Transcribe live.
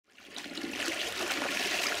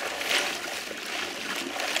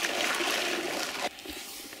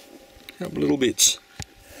Couple little bits.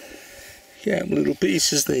 Couple little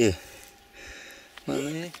pieces there.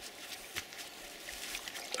 One there.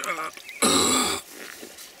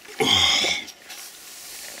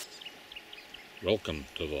 Welcome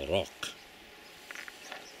to the rock.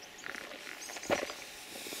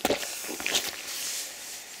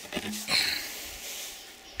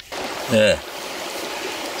 Yeah,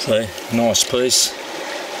 so nice piece.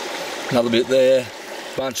 Another bit there,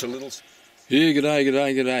 bunch of littles. Yeah,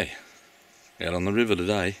 g'day. Out on the river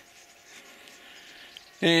today.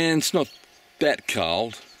 And it's not that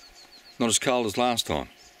cold, not as cold as last time.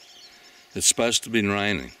 It's supposed to have been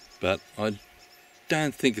raining, but I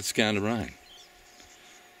don't think it's going to rain.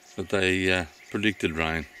 But they predicted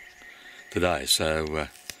rain today, so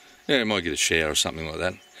yeah, I might get a shower or something like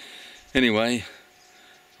that. Anyway,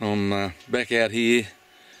 I'm back out here.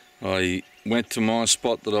 I went to my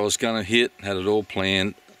spot that I was going to hit, had it all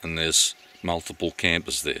planned, and there's multiple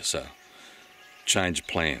campers there, so change of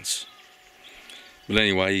plans. But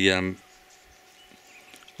anyway,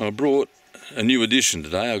 I brought a new addition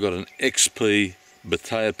today. I got an XP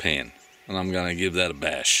Batea pan, and I'm going to give that a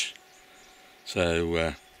bash.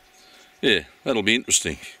 So yeah, that'll be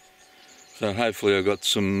interesting. So hopefully I got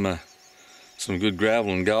some good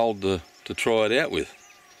gravel and gold to try it out with.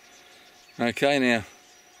 Okay, now,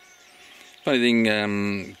 funny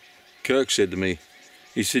thing, Kirk said to me,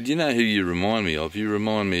 he said, you know who you remind me of? You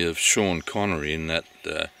remind me of Sean Connery in that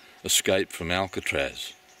Escape from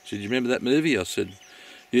Alcatraz. He said, you remember that movie? I said,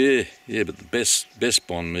 yeah, but the best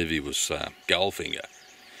Bond movie was Goldfinger,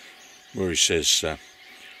 where he says,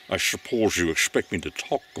 I suppose you expect me to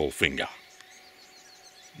talk, Goldfinger.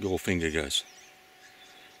 Goldfinger goes,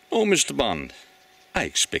 oh, Mr. Bond, I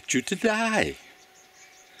expect you to die.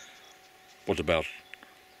 What about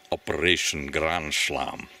Operation Grand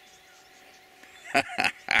Slam?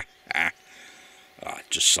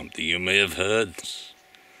 Just something you may have heard.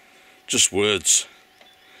 Just words.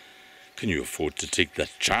 Can you afford to take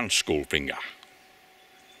that chance, Goldfinger?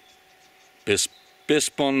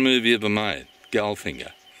 Best Bond movie ever made,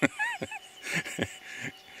 Goldfinger.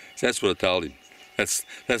 So that's what I told him.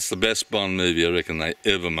 That's the best Bond movie I reckon they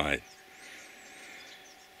ever made.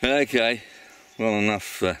 Okay, well,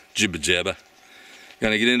 enough jibber jabber.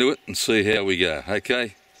 Gonna get into it and see how we go.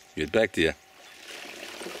 Okay, get back to you.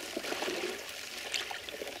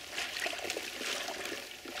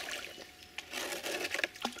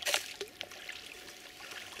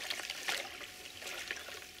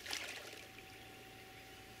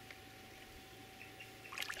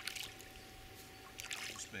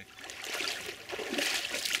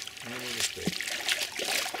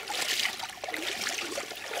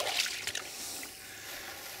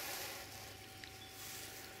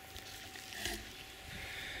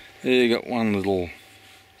 There you got one little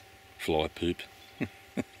fly poop, but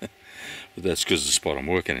that's because of the spot I'm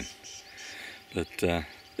working in. But yeah,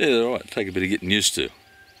 they're alright, take a bit of getting used to.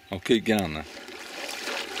 I'll keep going though.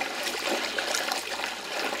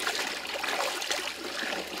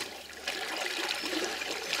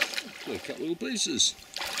 Got a couple little pieces.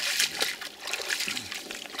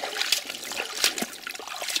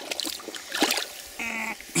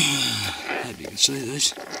 Hope you can see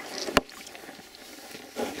these.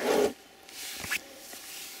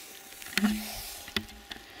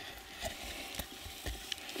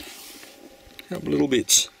 Couple little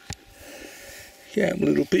bits, couple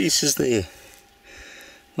little pieces there.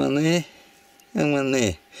 One there and one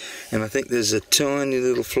there. And I think there's a tiny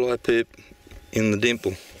little fly poop in the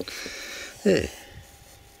dimple. There.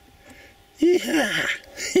 Yeah.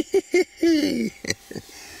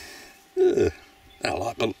 I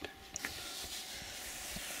like it.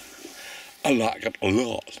 I like it a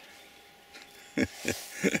lot.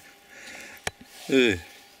 Yeah,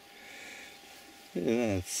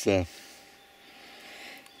 that's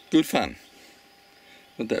good fun.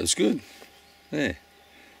 But that was good. Yeah.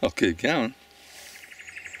 I'll keep going.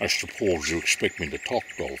 I suppose you expect me to talk,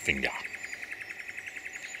 Goldfinger.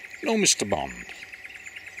 No, Mr. Bond.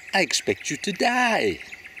 I expect you to die.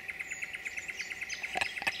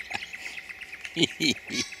 A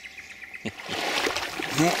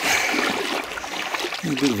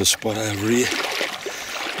bit of a spot over here.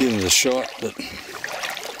 Giving it a shot, but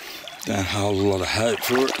don't hold a lot of hope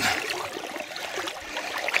for it.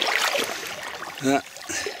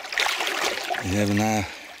 You never know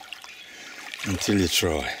until you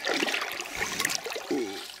try.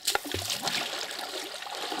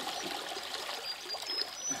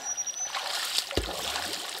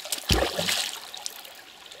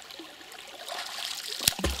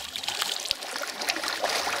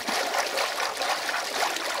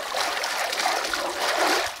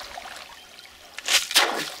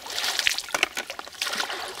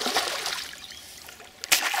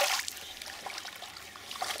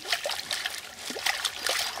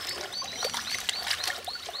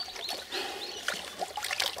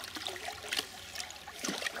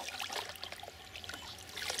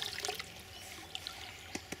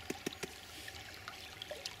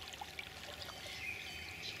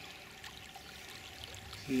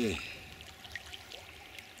 Yeah.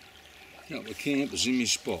 Couple of campers in my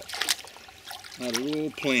spot. Had it all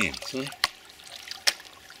planned, see?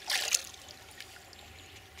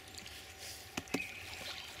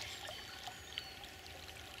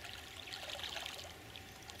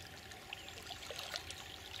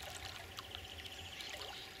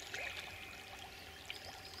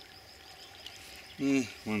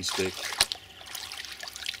 One speck.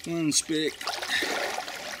 One speck.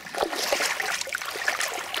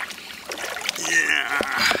 Yeah.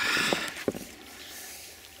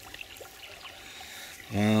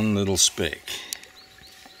 One little speck.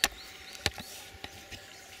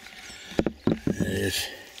 There's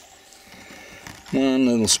one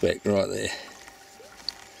little speck right there.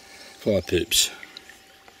 5 poops.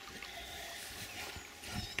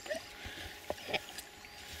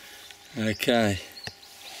 Okay.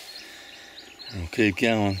 I'll keep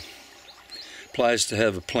going. Plays to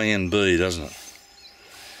have a plan B, doesn't it?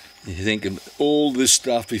 You think of all this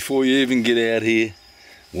stuff before you even get out here,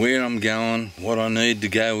 where I'm going, what I need to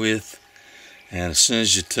go with, and as soon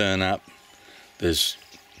as you turn up, there's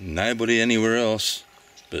nobody anywhere else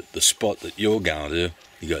but the spot that you're going to.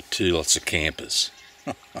 You got 2 lots of campers.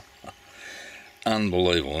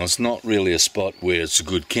 Unbelievable. And it's not really a spot where it's a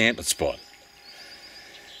good camping spot.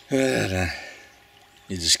 But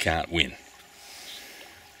you just can't win.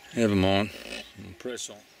 Never mind. Press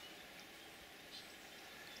on.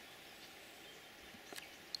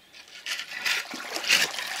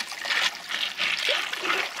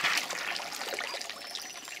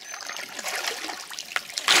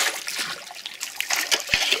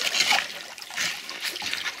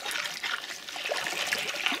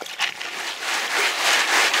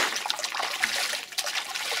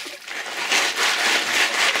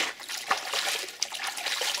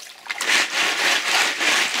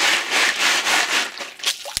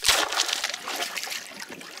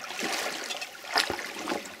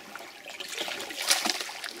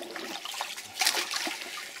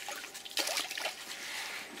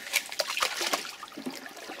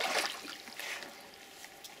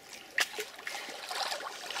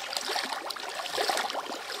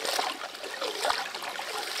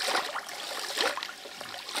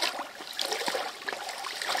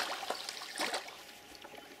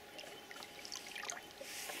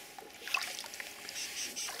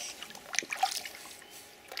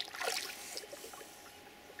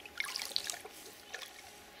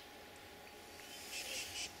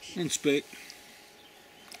 One speck,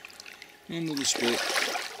 one little speck.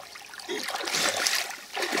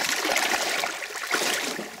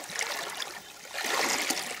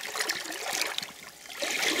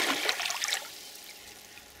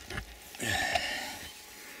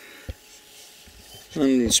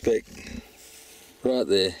 One little speck, right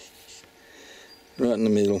there, right in the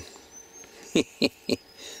middle.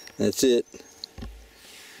 That's it.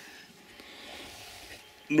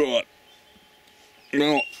 Right.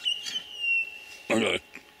 Well,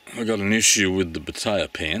 I got an issue with the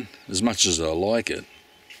Batea pan. As much as I like it,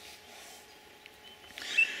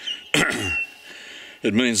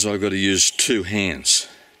 it means I've got to use 2 hands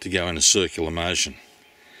to go in a circular motion.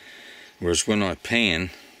 Whereas when I pan,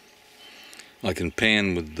 I can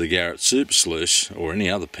pan with the Garrett Super Sluice or any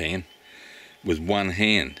other pan with 1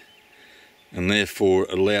 hand, and therefore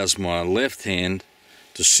it allows my left hand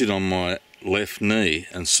to sit on my left knee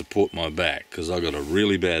and support my back, because I've got a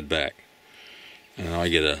really bad back and I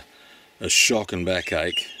get a shock and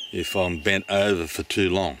backache if I'm bent over for too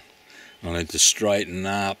long. I need to straighten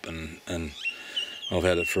up, and I've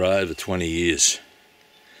had it for over 20 years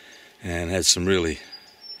and had some really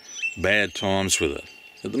bad times with it.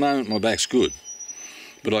 At the moment my back's good,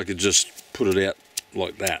 but I could just put it out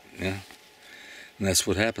like that, you know? And that's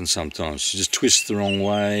what happens sometimes. You just twist the wrong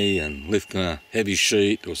way and lifting a heavy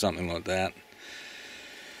sheet or something like that.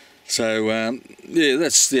 So, yeah,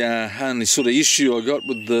 that's the only sort of issue I got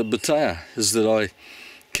with the Batea, is that I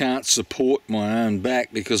can't support my own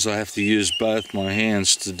back because I have to use both my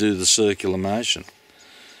hands to do the circular motion.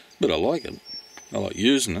 But I like it. I like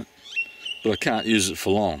using it. But I can't use it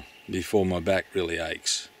for long before my back really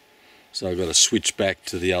aches. So I've got to switch back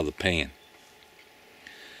to the other pan.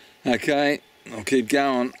 Okay. I'll keep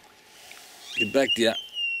going. Get back to you.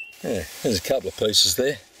 Yeah, there's a couple of pieces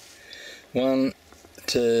there. 1,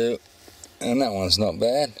 2, and that one's not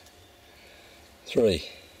bad. 3.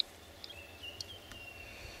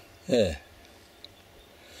 Yeah.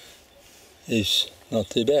 It's not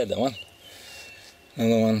too bad, that one.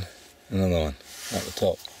 Another one, another one at the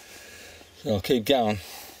top. So I'll keep going.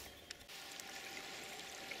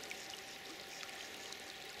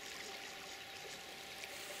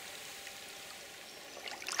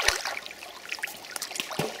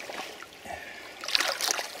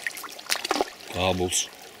 Bubbles.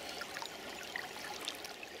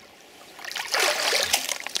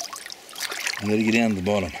 And let it get down to the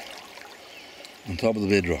bottom, on top of the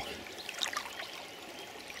bedrock.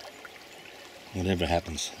 Whatever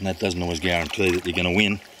happens, and that doesn't always guarantee that you're going to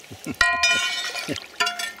win.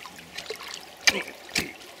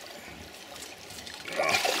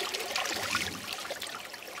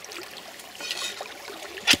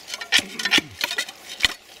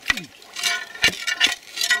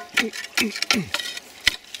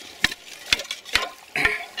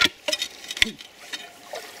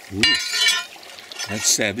 Ooh, that's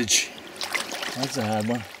savage. That's a hard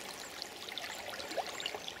one.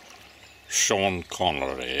 Sean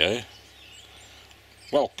Connery, eh?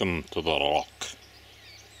 Welcome to the Rock.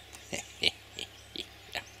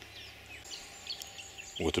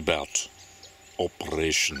 What about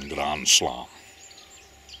Operation Grand Slam?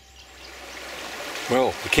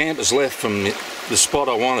 Well, the campers left from the spot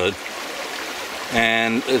I wanted,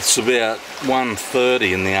 and it's about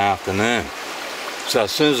 1:30 in the afternoon. So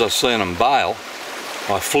as soon as I seen them bail,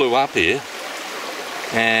 I flew up here,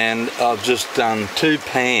 and I've just done 2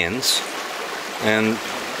 pans, and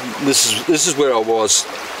this is where I was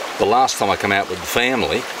the last time I came out with the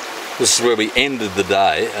family. This is where we ended the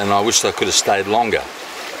day, and I wished I could have stayed longer.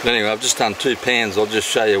 But anyway, I've just done 2 pans. I'll just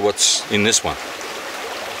show you what's in this one.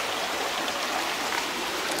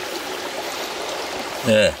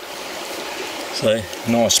 Yeah, see,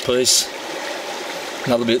 nice piece.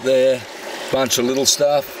 Another bit there, bunch of little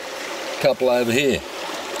stuff, couple over here.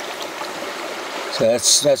 So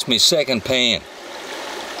that's my second pan.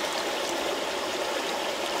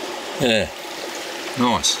 Yeah,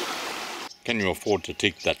 nice. Can you afford to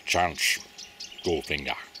take that chance,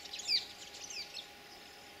 Goldfinger?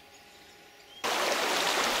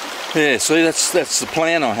 Yeah, see, that's the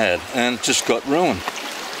plan I had, and it just got ruined.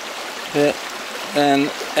 Yeah,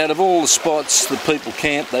 and out of all the spots that people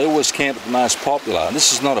camp, they always camp at the most popular. And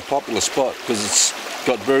this is not a popular spot because it's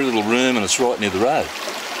got very little room and it's right near the road.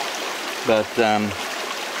 But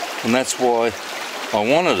and that's why I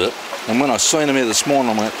wanted it. And when I seen them here this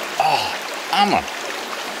morning, I went, oh, Amma.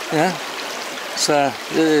 Yeah. So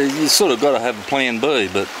you sort of got to have a plan B,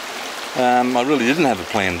 but I really didn't have a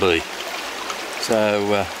plan B.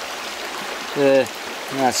 So yeah,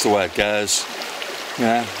 that's the way it goes. You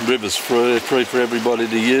know, river's free for everybody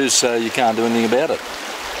to use, so you can't do anything about it.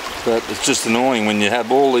 But it's just annoying when you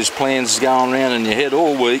have all these plans going around in your head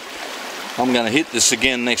all week. I'm going to hit this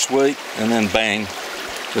again next week, and then bang,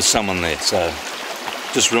 there's someone there. So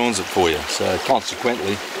it just ruins it for you. So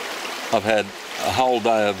consequently, I've had a whole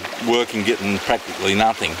day of working, getting practically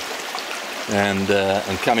nothing, and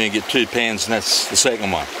come here and get 2 pans, and that's the second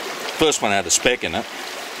one. First one had a speck in it,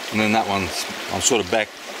 and then that one, I'm sort of back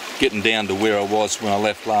getting down to where I was when I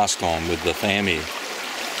left last time with the fam here.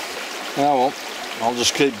 Oh well, I'll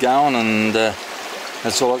just keep going, and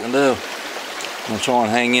that's all I can do. I'll try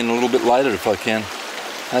and hang in a little bit later if I can.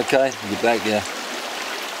 Okay, get back there.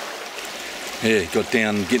 Yeah, got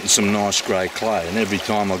down getting some nice grey clay, and every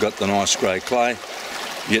time I got the nice grey clay,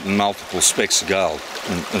 getting multiple specks of gold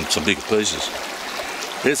and some bigger pieces.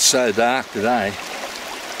 It's so dark today.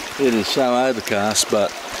 It is so overcast,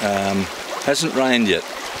 but hasn't rained yet,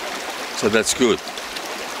 so that's good.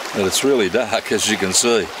 But it's really dark, as you can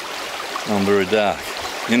see. I'm very dark,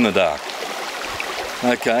 in the dark.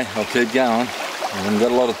 Okay, I'll keep going. I haven't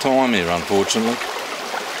got a lot of time here, unfortunately.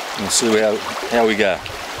 We'll see how we go.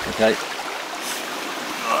 Okay.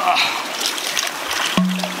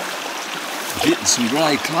 Getting some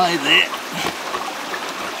grey clay there.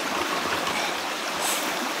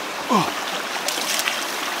 Oh.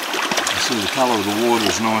 See, the colour of the water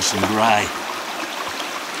is nice and grey.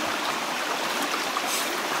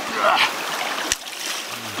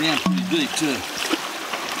 Down pretty deep too.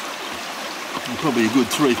 And probably a good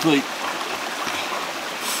 3 feet.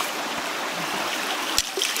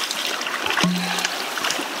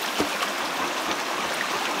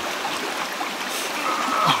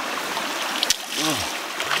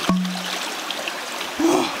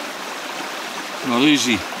 Not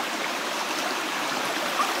easy.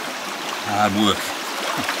 Hard work.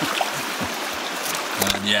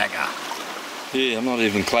 Hard yakka. Yeah, I'm not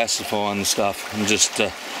even classifying the stuff. I'm just,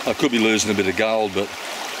 I could be losing a bit of gold, but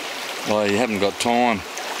I haven't got time.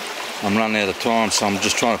 I'm running out of time, so I'm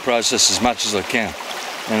just trying to process as much as I can.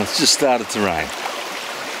 And it's just started to rain.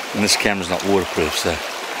 And this camera's not waterproof, so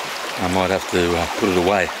I might have to put it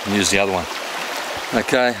away and use the other one.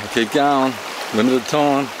 Okay, I'll keep going. Limited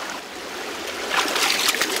time.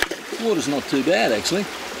 Water's not too bad, actually.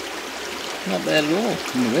 Not bad at all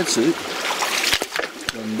in the wetsuit.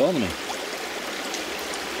 Doesn't bother me.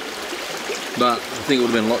 But I think it would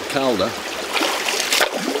have been a lot colder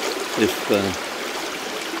if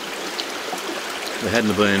there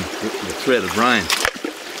hadn't been the threat of rain.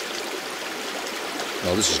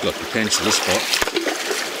 Well, this has got potential, this spot.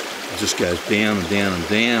 It just goes down and down and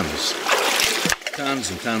down. There's tons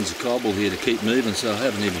and tons of cobble here to keep moving, so I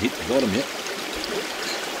haven't even hit the bottom yet.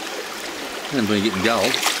 Haven't been getting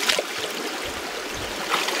gold.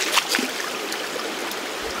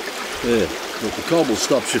 Yeah, but the cobble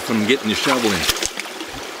stops you from getting your shovel in.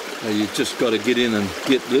 So you've just got to get in and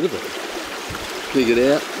get rid of it. Dig it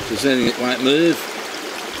out. If there's anything that won't move,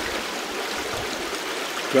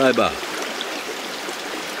 crowbar.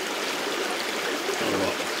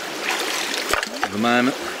 Alright. At the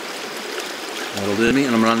moment, that'll do me,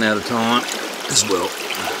 and I'm running out of time as well.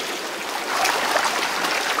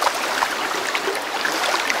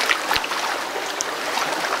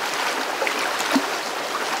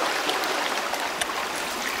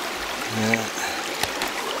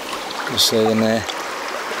 You see them there,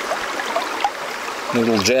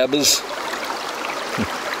 little jabbers,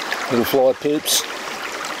 little fly poops, a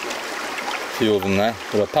few of them there,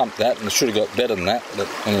 but I pumped that and I should have got better than that, but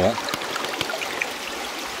anyway.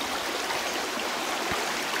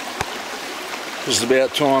 It's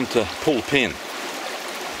about time to pull the pin.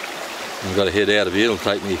 I've got to head out of here, it'll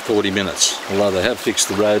take me 40 minutes, although they have fixed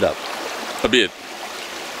the road up a bit,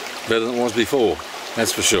 better than it was before,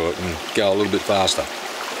 that's for sure, it can go a little bit faster.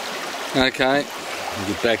 Okay, I'll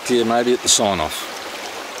get back to you maybe at the sign off.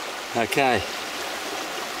 Okay,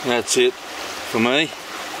 that's it for me.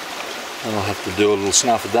 And I'll have to do a little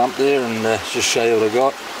snuffer dump there and just show you what I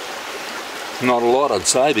got. Not a lot, I'd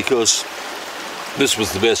say, because this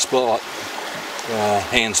was the best spot,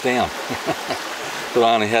 hands down. But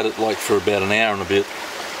I only had it like for about an hour and a bit,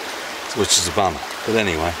 which is a bummer. But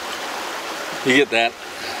anyway, you get that.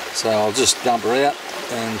 So I'll just dump her out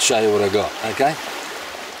and show you what I got, okay?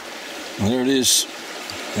 Well, there it is.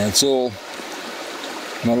 That's all.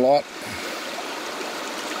 Not a lot.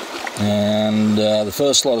 And the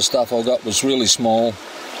first lot of stuff I got was really small.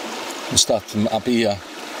 The stuff from up here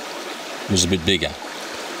was a bit bigger.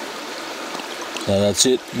 So that's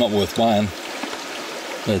it. Not worth weighing.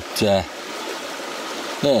 But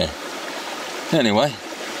yeah. Anyway,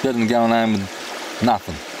 better than going home with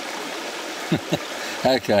nothing.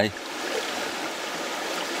 Okay.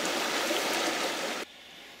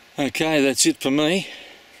 Okay, that's it for me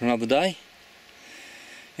for another day,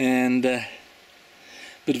 and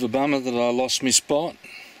bit of a bummer that I lost my spot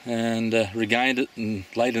and regained it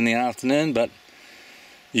late in the afternoon, but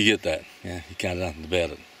you get that, yeah, you can't do nothing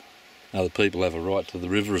about it. Other people have a right to the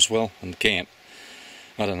river as well and the camp.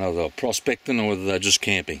 I don't know whether they're prospecting or whether they're just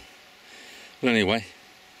camping, but anyway,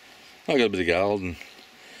 I got a bit of gold and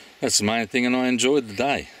that's the main thing, and I enjoyed the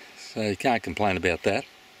day, so you can't complain about that.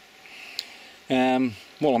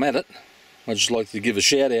 While I'm at it, I'd just like to give a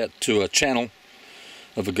shout out to a channel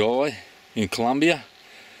of a guy in Colombia.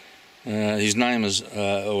 His name is,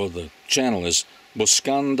 or the channel is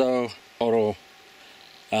Buscando Oro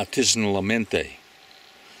Artesanalmente.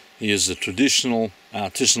 He is a traditional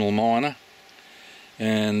artisanal miner,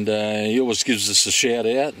 and he always gives us a shout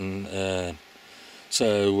out, and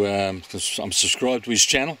so I'm subscribed to his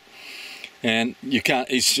channel. And you can't,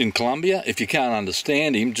 he's in Colombia. If you can't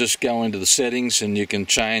understand him, just go into the settings and you can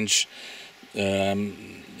change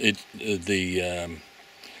the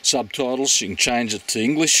subtitles. You can change it to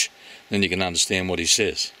English, then you can understand what he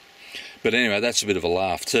says. But anyway, that's a bit of a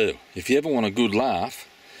laugh too. If you ever want a good laugh,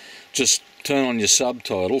 just turn on your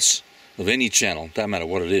subtitles of any channel, don't matter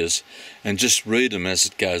what it is, and just read them as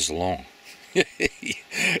it goes along.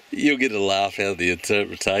 You'll get a laugh out of the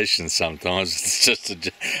interpretation sometimes. It's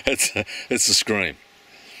just it's a scream.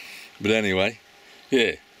 But anyway,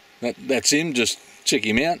 yeah, that's him. Just check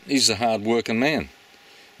him out. He's a hard working man.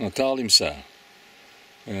 I told him so.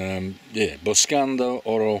 Yeah, Buscando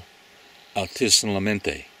Oro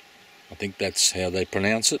Artesanalmente. I think that's how they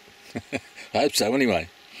pronounce it. I hope so anyway.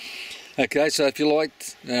 Okay, so if you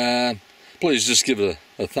liked, please just give it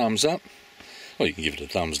a thumbs up. Well, you can give it a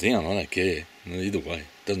thumbs down, I don't care. Either way,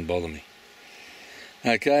 it doesn't bother me.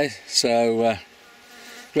 Okay, so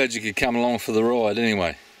glad you could come along for the ride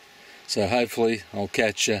anyway. So hopefully I'll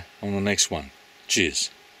catch you on the next one. Cheers.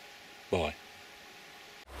 Bye.